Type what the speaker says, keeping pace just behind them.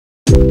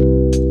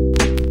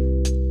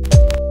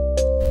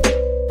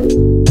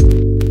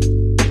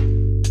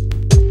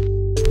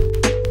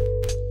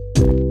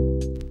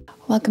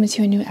Welcome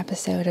to a new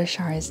episode of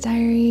Char's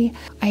Diary.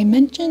 I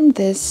mentioned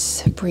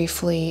this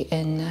briefly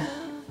in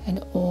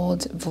an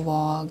old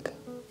vlog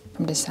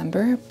from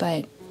December,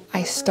 but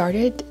I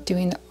started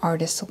doing the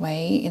Artist's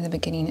Way in the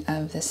beginning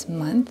of this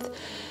month.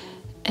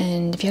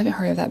 And if you haven't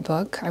heard of that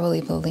book, I will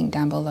leave a link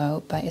down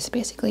below, but it's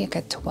basically like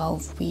a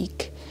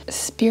 12-week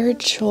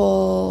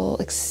spiritual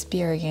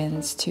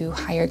experience to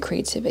higher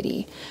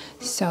creativity.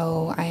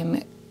 So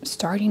I'm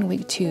starting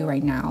week 2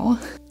 right now.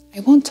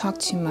 I won't talk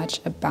too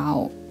much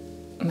about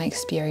my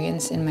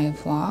experience in my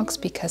vlogs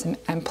because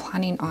I'm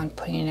planning on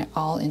putting it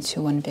all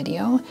into one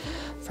video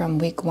from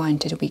week 1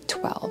 to week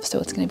 12. So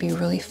it's going to be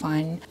really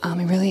fun.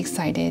 I'm really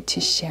excited to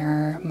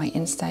share my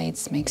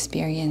insights, my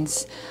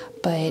experience,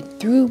 but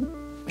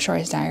through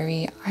Char's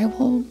Diary, I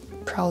will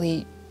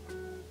probably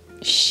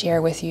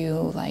share with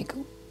you like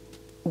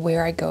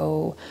where I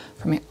go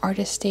for my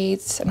artist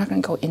dates. I'm not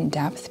going to go in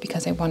depth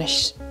because I want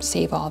to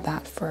save all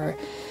that for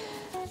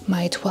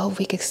my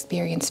 12-week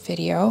experience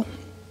video.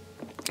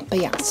 But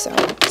yeah, so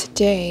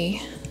today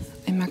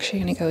I'm actually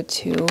going to go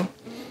to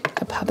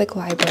a public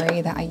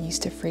library that I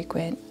used to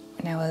frequent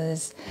when I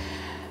was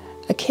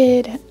a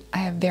kid. I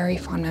have very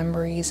fond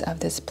memories of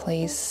this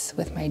place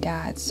with my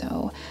dad,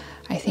 so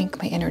I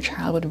think my inner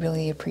child would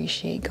really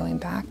appreciate going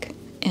back.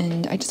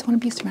 And I just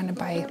want to be surrounded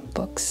by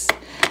books.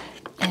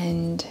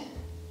 And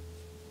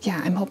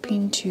yeah, I'm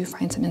hoping to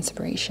find some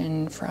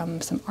inspiration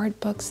from some art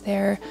books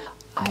there.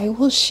 I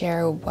will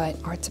share what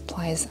art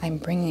supplies I'm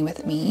bringing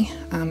with me.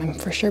 I'm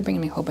for sure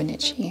bringing my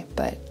Hobonichi,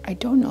 but I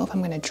don't know if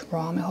I'm going to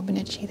draw my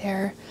Hobonichi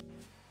there.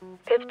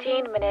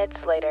 15 minutes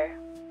later.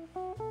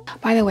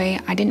 By the way,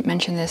 I didn't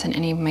mention this in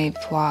any of my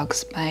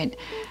vlogs, but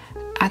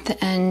at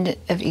the end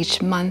of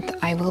each month,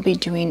 I will be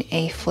doing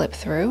a flip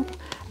through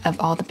of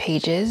all the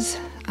pages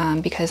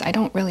because I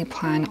don't really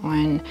plan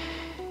on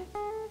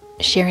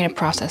sharing a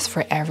process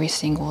for every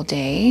single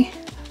day.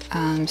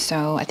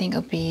 So I think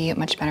it'll be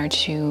much better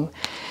to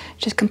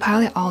just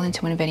compile it all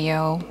into one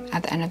video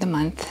at the end of the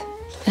month.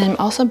 And I'm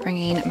also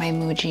bringing my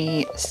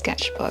Muji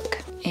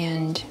sketchbook,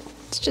 and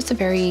it's just a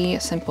very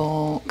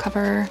simple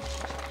cover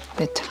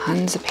with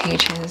tons of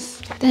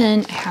pages.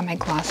 Then I have my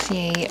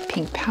Glossier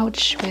pink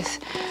pouch with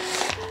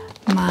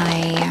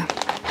my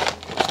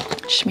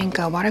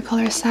Schmincke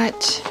watercolor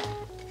set,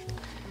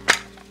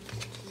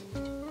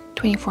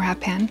 24 half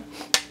pan,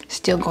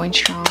 still going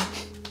strong.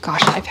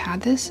 Gosh, I've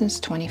had this since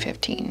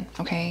 2015,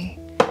 okay?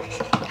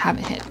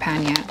 Haven't hit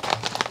pan yet.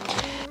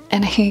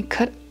 And I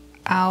cut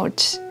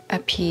out a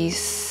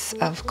piece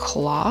of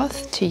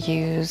cloth to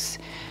use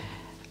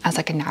as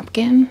like a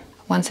napkin.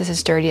 Once this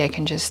is dirty, I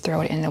can just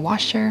throw it in the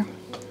washer.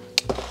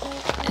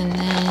 And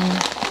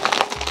then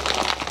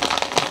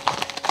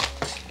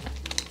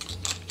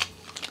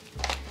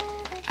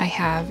I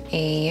have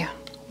a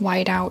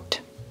whiteout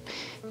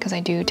because I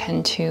do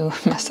tend to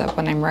mess up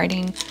when I'm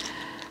writing.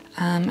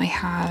 I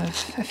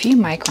have a few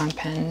micron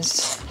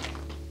pens.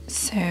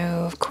 So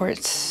of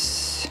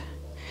course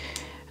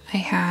I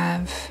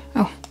have,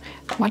 oh,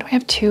 why do I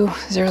have two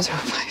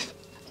 005?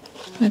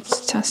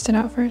 Let's test it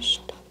out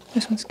first.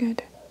 This one's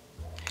good.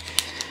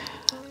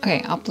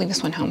 Okay, I'll leave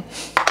this one home.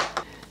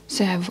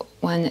 So I have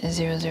one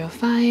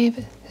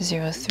 005,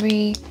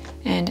 03,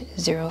 and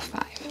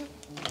 05.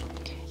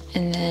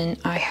 And then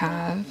I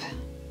have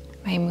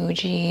my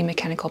Muji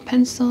mechanical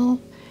pencil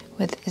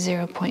with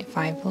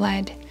 0.5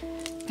 lead,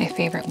 my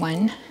favorite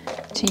one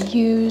to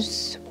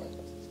use.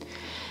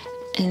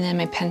 And then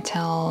my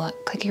Pentel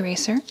click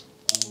eraser.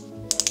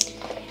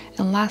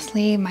 And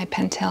lastly, my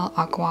Pentel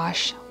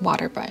Aquash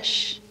water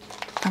brush.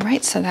 All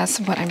right, so that's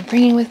what I'm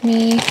bringing with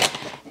me.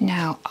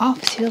 Now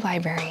off to the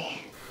library.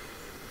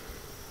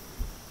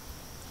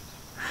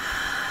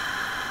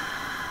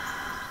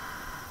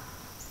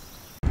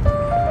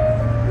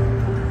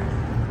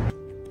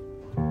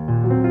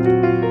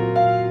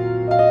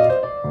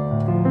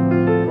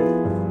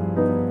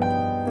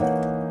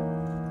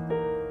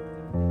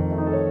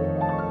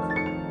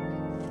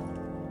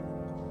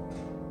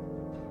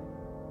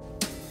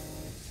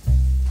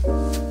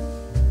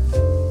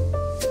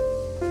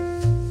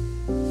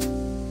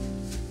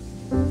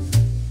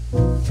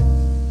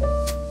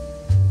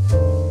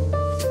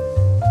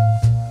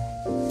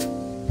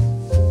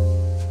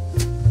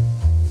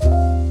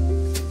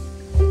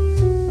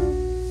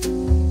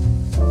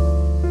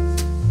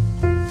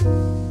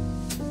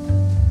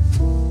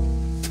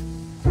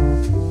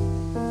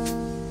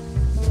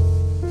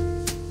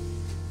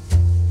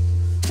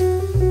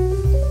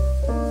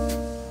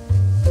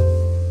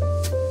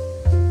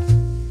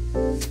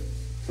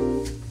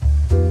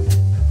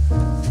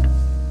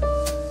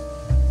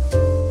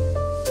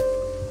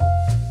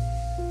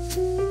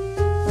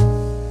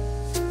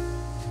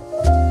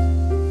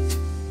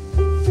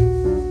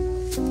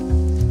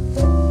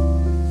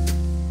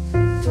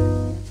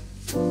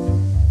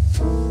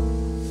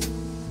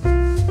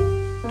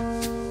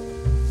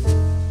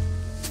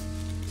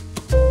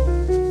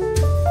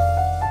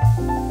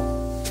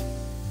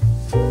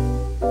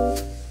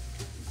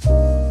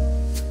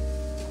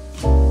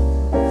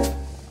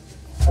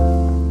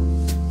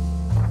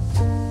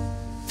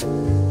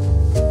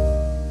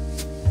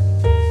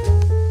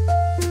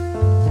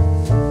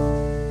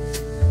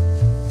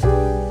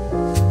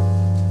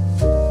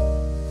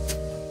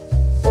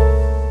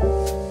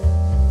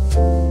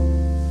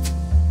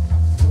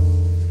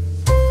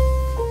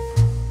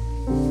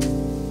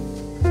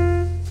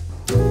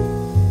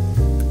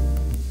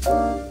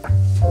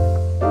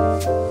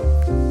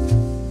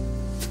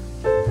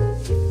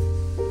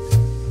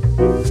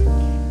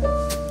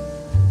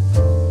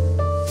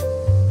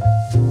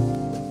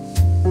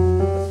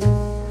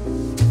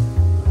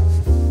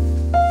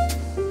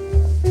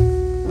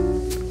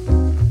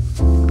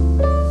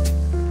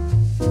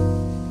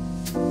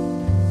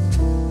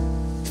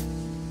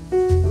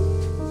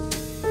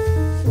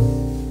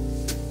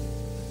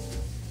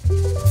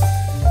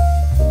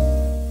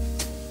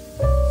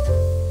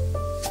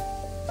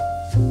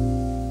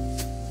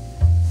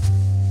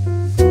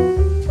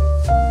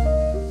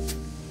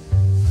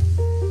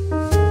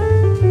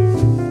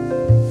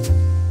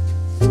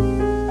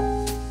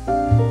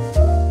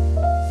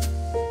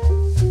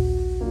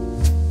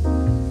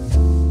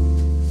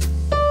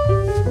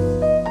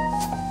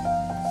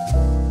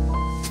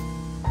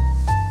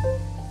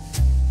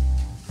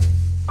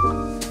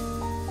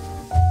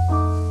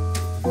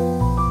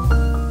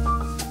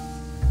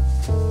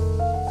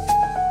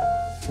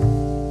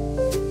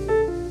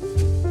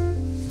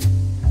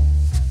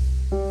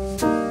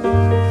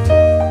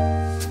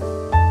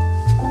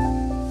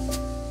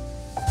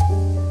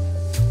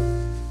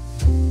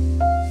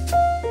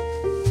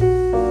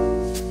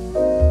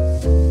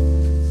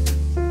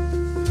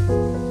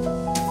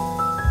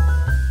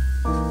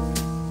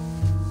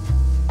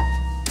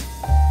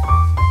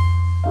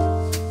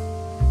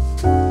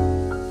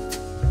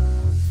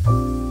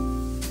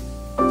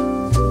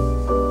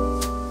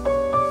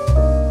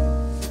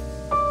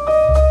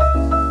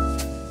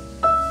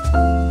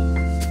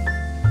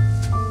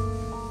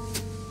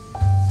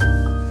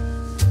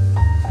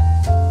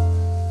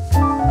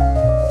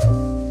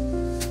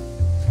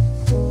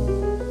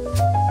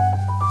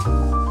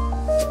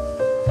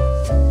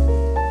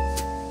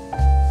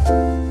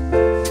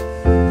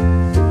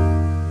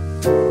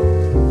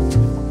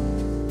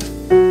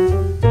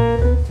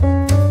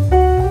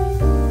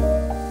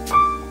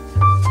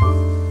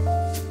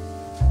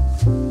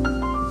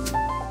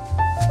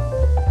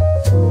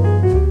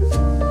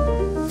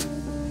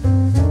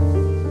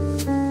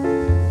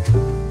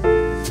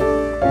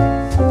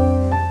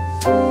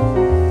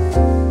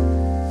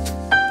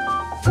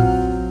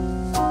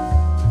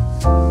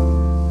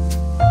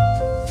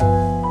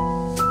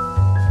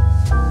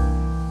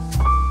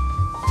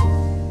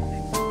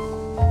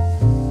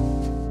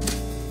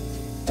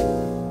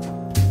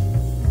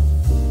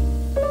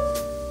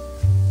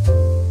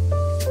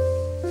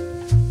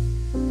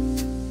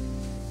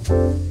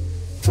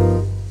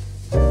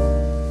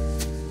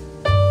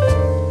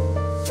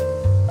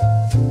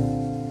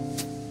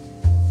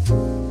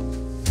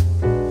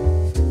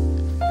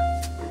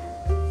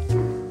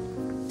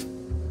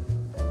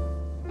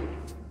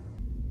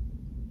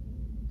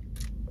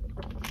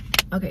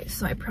 Okay,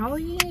 so I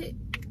probably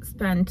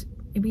spent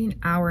maybe an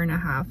hour and a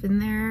half in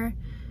there,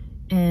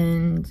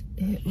 and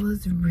it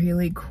was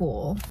really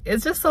cool.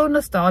 It's just so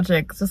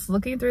nostalgic just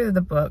looking through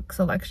the book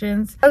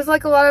selections. There's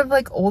like a lot of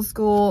like old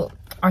school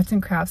arts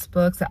and crafts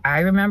books that I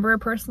remember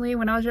personally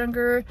when I was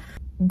younger.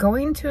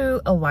 Going to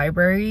a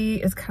library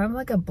is kind of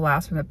like a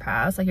blast from the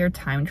past, like you're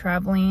time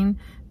traveling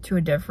to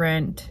a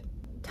different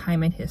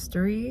time in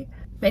history.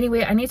 But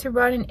anyway, I need to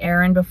run an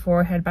errand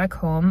before I head back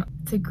home.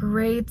 It's a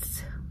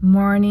great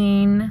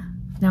morning,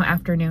 now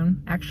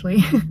afternoon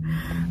actually.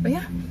 But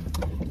yeah,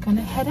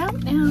 gonna head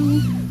out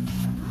now.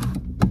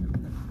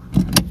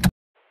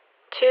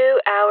 2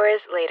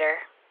 hours later.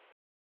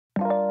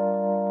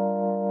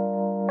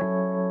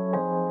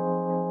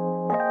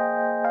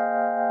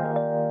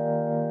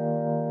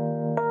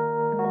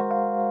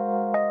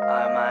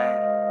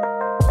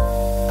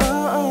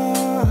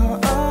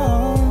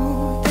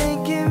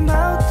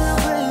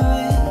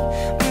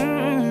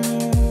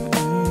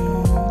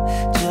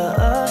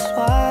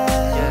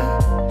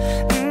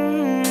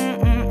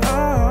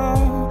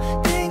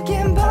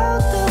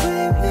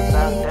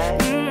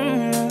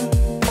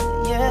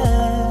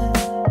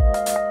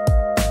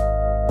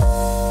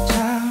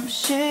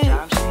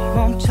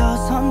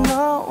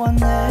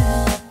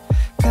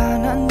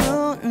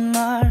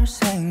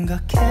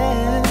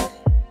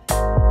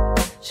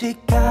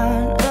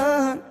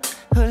 시간은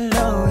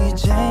흘러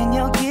이젠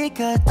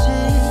여기까지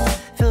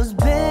Feels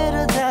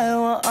bitter that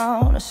we're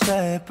on our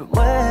separate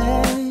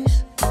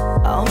ways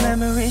Our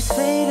memories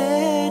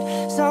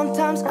faded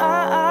Sometimes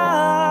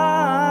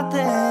I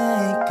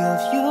think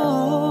of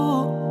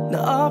you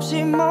너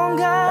없이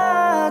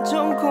뭔가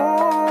좀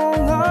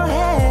공허해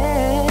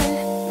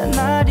난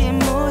날이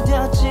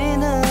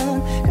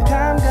무뎌지는 그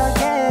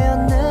감각에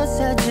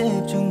어느새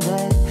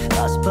집중돼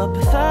Lost but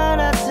found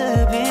out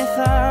to be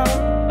found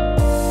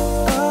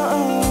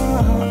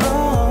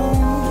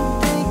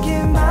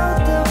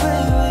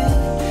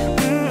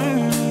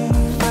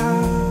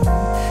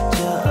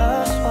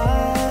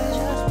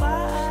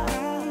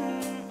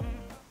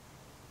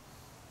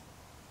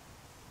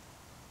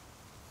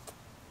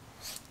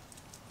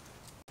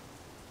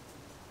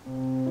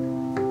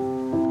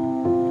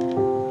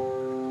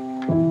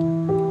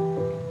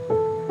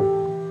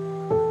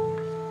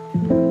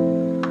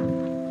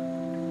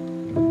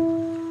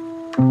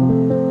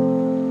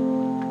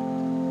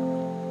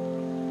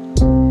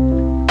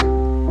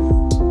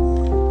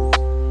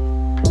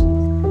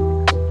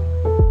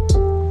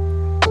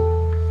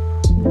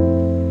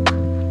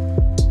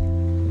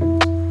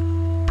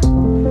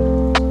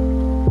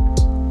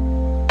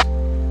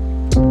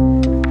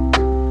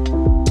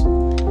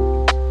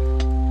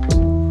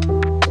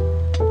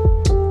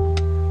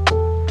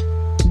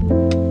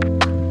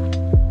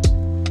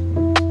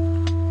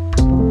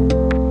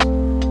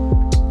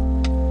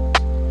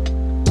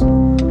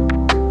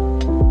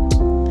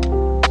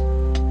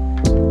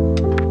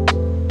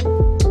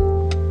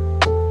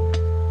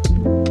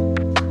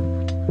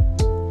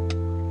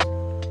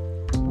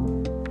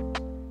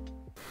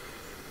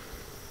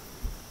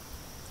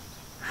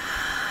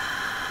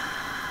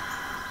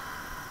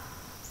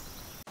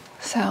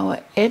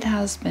So it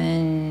has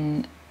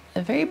been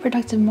a very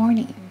productive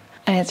morning,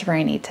 and it's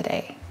rainy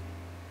today.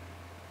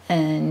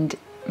 And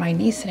my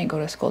niece didn't go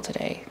to school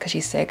today because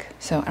she's sick,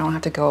 so I don't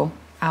have to go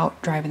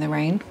out drive in the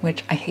rain,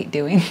 which I hate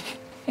doing.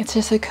 It's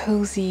just a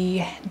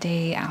cozy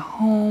day at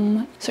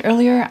home. So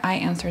earlier I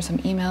answered some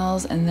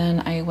emails, and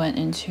then I went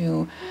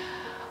into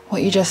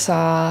what you just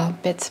saw,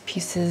 bits,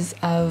 pieces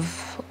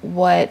of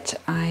what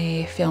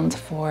I filmed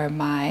for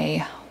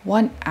my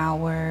 1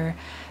 hour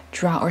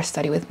draw or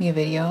study with me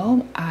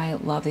video. I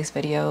love these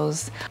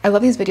videos. I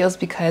love these videos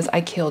because I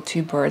kill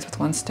two birds with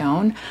one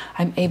stone.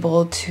 I'm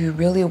able to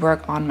really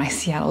work on my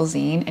Seattle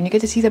zine, and you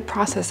get to see the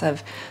process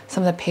of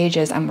some of the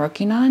pages I'm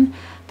working on,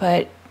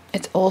 but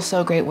it's also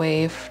a great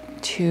way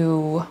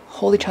to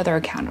hold each other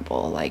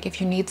accountable. Like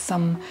if you need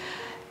some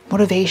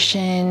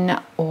motivation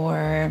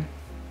or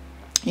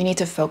you need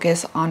to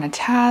focus on a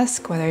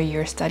task, whether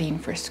you're studying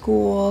for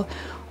school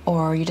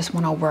or you just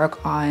want to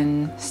work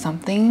on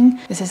something,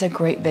 this is a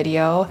great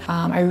video.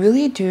 I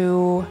really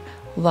do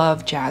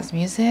love jazz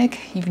music.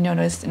 You've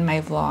noticed in my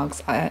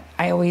vlogs,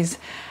 I always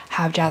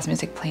have jazz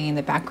music playing in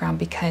the background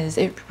because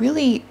it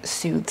really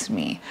soothes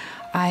me.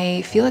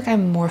 I feel like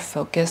I'm more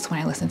focused when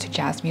I listen to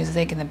jazz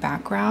music in the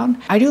background.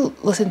 I do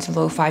listen to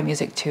lo-fi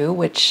music too,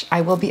 which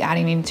I will be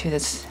adding into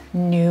this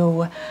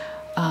new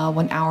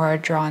 1 hour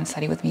draw and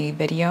study with me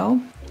video.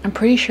 I'm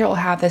pretty sure I'll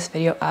have this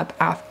video up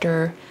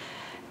after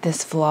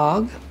this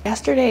vlog.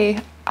 Yesterday,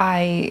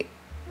 I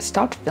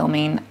stopped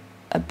filming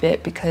a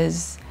bit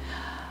because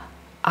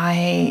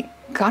I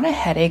got a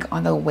headache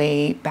on the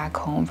way back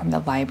home from the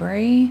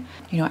library.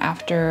 You know,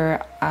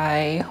 after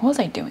what was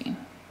I doing?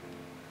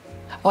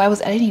 Oh, I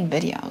was editing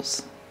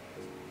videos.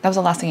 That was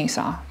the last thing you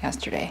saw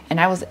yesterday. And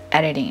I was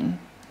editing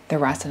the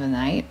rest of the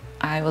night.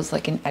 I was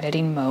like in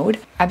editing mode.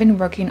 I've been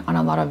working on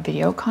a lot of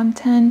video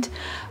content,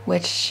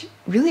 which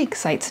really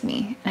excites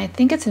me. And I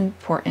think it's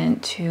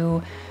important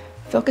to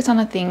focus on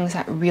the things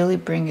that really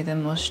bring you the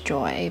most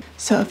joy.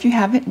 So if you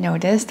haven't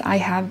noticed, I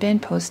have been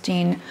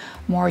posting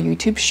more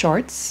YouTube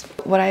shorts.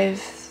 What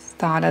I've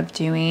thought of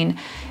doing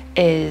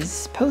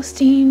is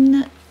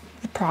posting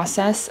the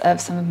process of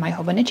some of my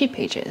Hobonichi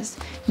pages,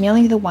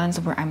 mainly the ones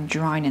where I'm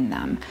drawing in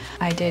them.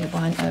 I did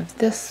one of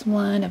this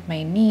one of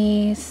my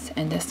niece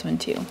and this one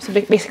too. So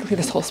basically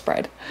this whole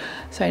spread.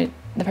 So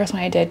the first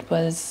one I did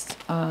was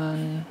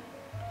on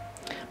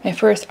my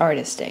first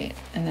artist date,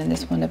 and then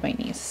this one of my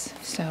niece.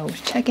 So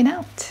check it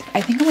out.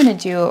 I think I'm gonna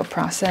do a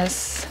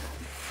process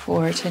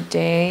for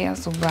today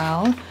as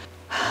well.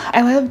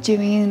 I love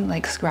doing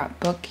like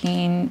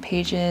scrapbooking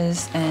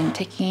pages and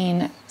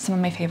taking some of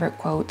my favorite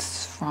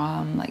quotes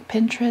from like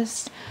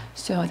Pinterest.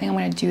 So I think I'm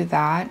gonna do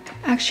that.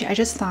 Actually, I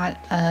just thought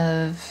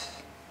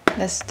of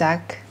this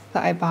deck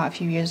that I bought a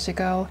few years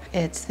ago.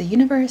 It's The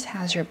Universe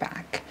Has Your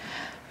Back.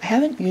 I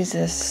haven't used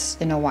this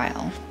in a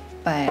while,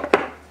 but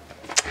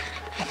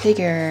I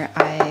figure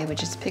I would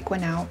just pick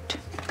one out.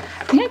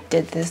 I think I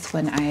did this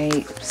when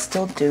I was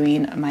still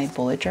doing my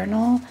bullet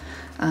journal.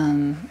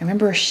 I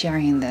remember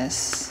sharing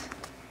this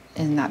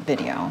in that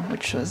video,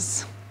 which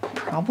was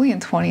probably in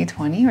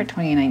 2020 or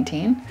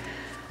 2019.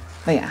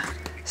 But yeah,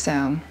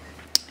 so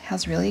it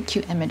has really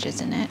cute images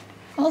in it.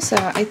 Also,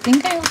 I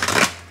think I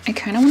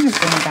kind of want to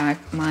bring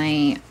back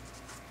my,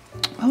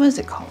 what was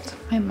it called?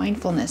 My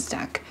mindfulness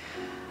deck.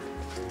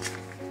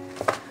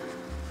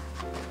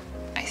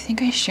 I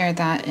think I shared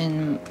that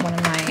in one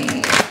of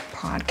my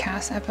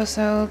podcast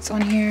episodes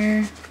on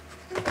here,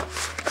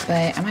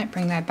 but I might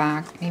bring that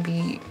back.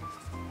 Maybe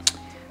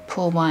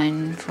pull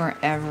one for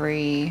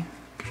every,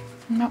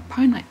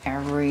 probably not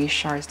every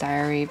Char's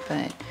diary,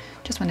 but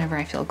just whenever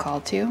I feel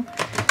called to,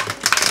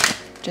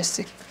 just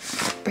to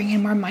bring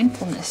in more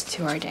mindfulness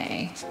to our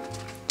day.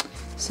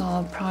 So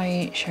I'll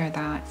probably share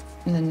that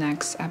in the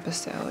next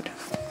episode.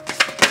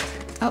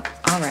 Oh,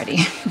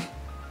 already.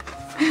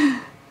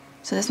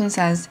 So this one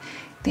says,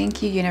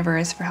 "Thank you,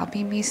 universe, for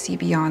helping me see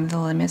beyond the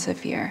limits of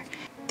fear.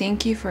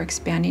 Thank you for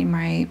expanding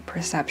my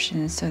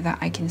perception so that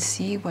I can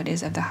see what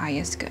is of the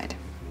highest good."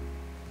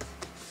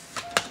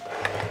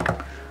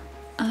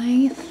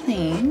 I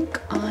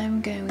think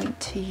I'm going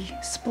to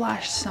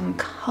splash some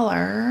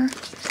color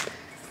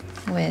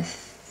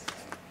with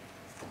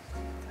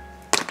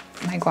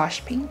my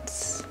gouache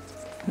paints.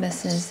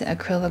 This is the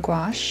acrylic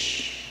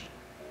gouache.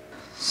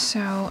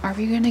 So are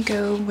we gonna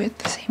go with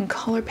the same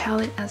color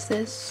palette as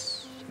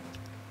this?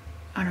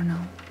 I don't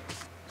know.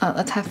 Oh,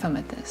 let's have fun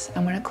with this.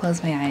 I'm gonna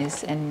close my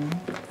eyes and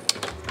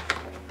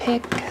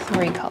pick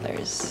 3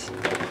 colors.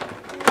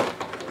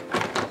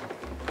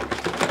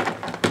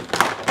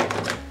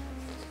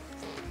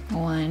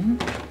 One,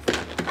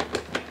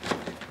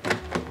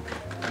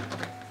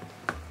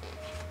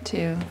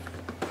 2,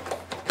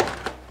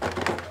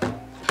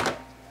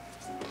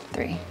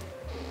 3.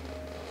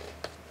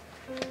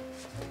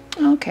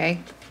 Okay.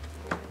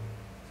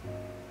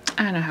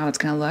 I don't know how it's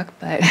gonna look,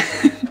 but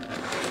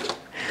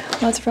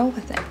let's roll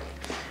with it.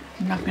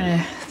 I'm not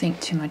gonna think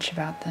too much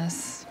about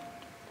this,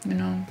 you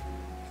know?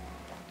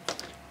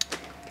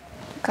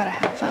 Gotta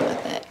have fun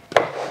with it.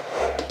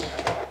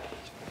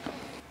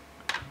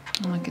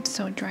 Oh, look, it's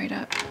so dried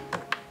up.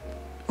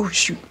 Oh,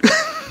 shoot.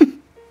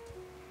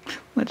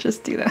 Let's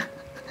just do that.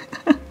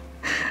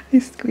 I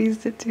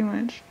squeezed it too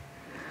much.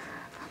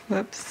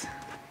 Whoops.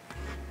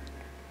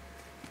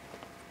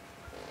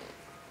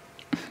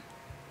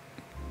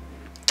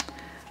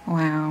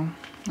 Wow.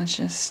 Let's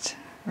just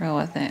roll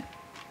with it.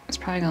 It's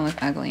probably gonna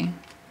look ugly,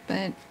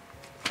 but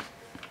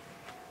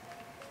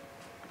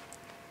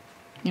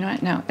you know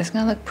what? No, it's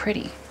gonna look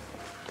pretty.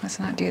 Let's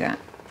not do that,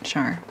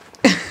 Char.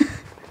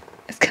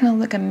 It's gonna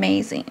look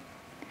amazing.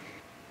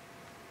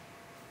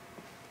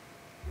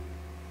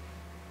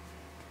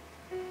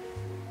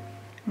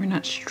 We're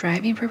not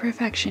striving for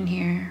perfection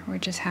here. We're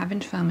just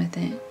having fun with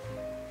it.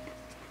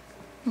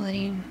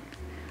 Letting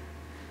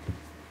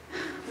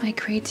my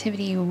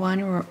creativity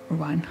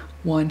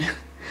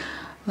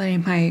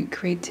letting my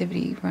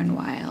creativity run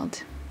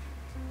wild.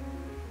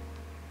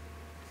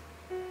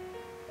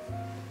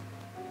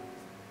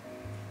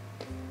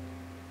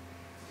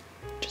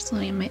 Just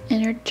letting my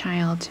inner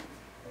child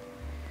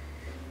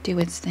do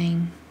its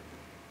thing.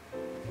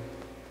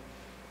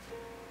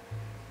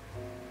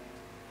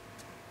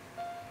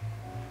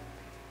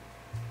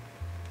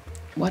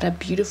 What a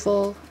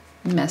beautiful,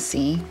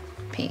 messy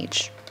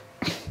page.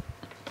 I'm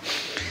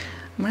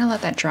gonna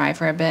let that dry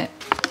for a bit.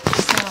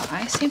 So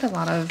I saved a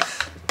lot of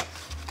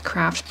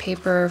craft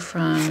paper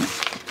from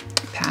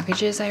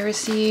packages I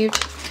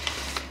received.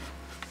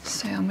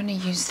 So I'm gonna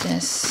use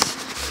this.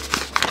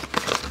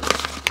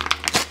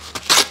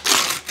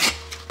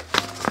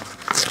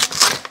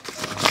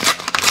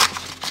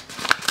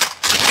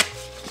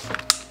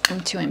 I'm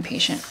too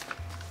impatient.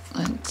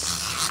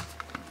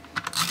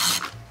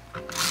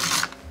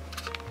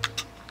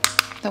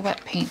 The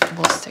wet paint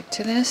will stick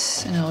to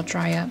this and it'll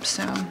dry up,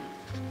 so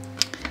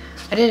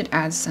I did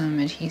add some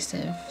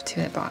adhesive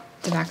to the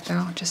back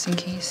though, just in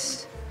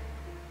case.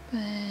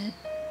 But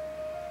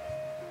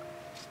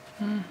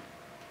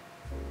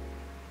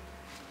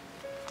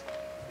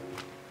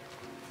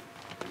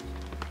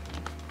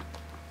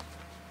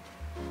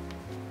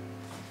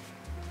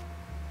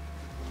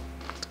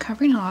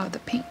covering a lot of the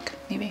pink.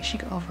 Maybe I should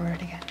go over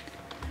it again.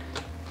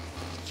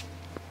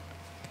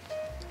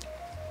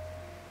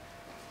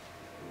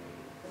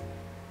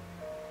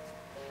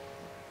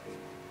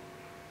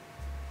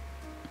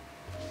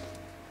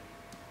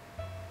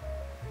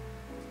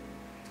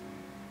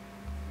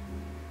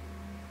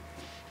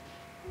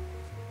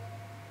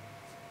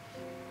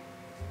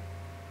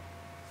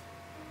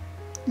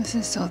 This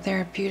is so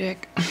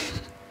therapeutic.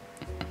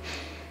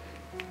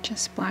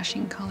 Just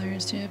splashing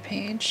colors to a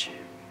page.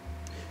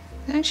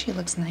 It actually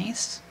looks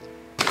nice.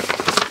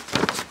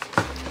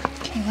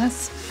 Okay,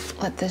 let's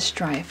let this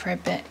dry for a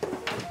bit.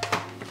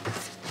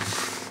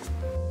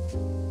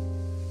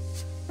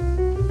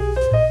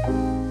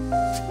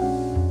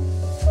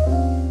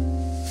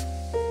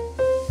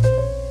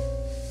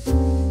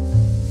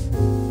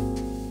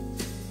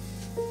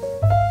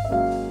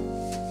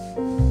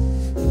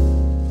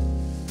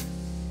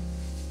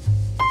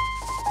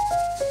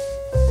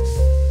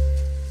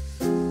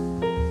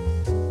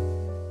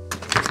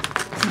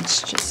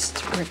 Let's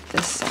just rip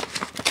this up.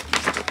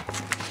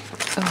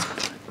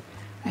 Oh,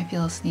 I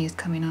feel a sneeze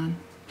coming on.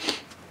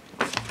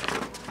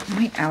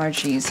 My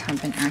allergies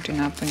have been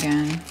acting up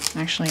again.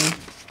 Actually,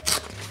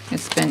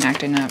 it's been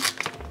acting up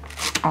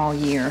all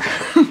year.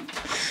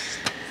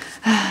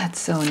 It's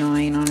so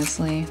annoying,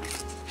 honestly.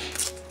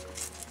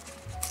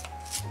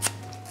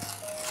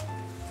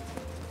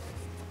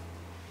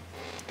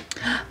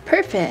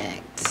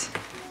 Perfect.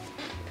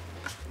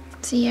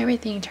 See,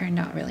 everything turned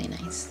out really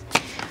nice.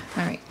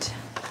 All right.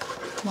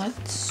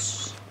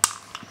 Let's,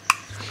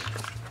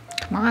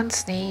 come on,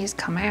 sneeze,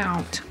 come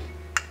out.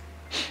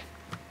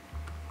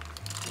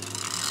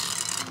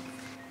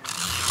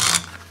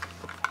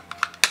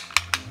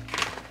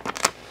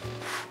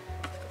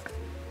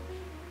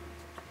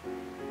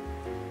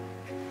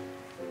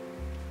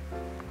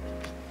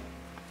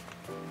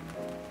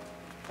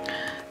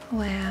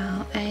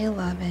 Wow, I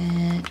love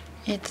it.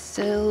 It's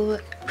so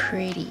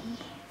pretty.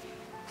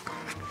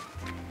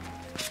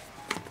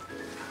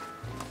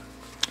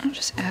 I'll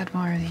just add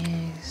more of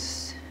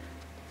these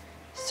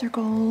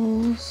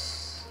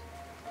circles.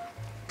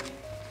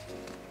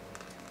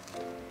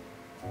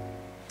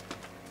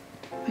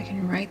 I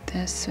can write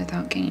this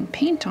without getting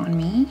paint on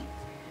me.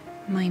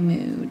 My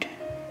mood.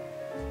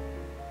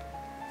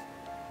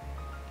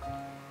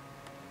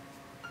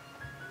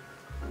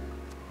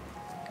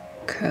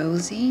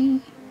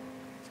 Cozy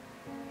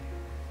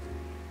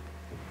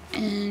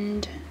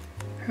and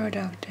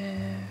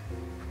productive.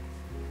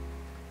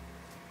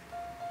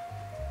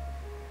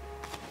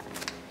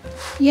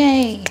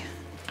 Yay!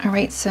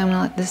 Alright, so I'm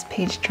gonna let this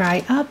page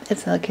dry up.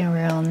 It's looking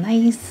real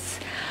nice.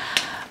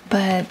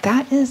 But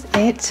that is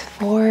it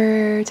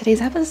for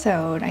today's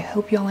episode. I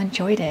hope you all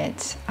enjoyed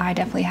it. I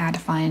definitely had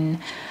fun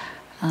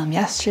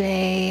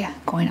yesterday,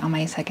 going on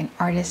my second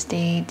artist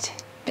date.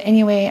 But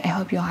anyway, I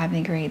hope you all have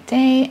a great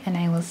day, and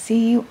I will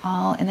see you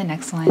all in the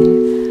next one.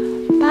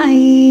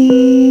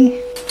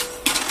 Bye!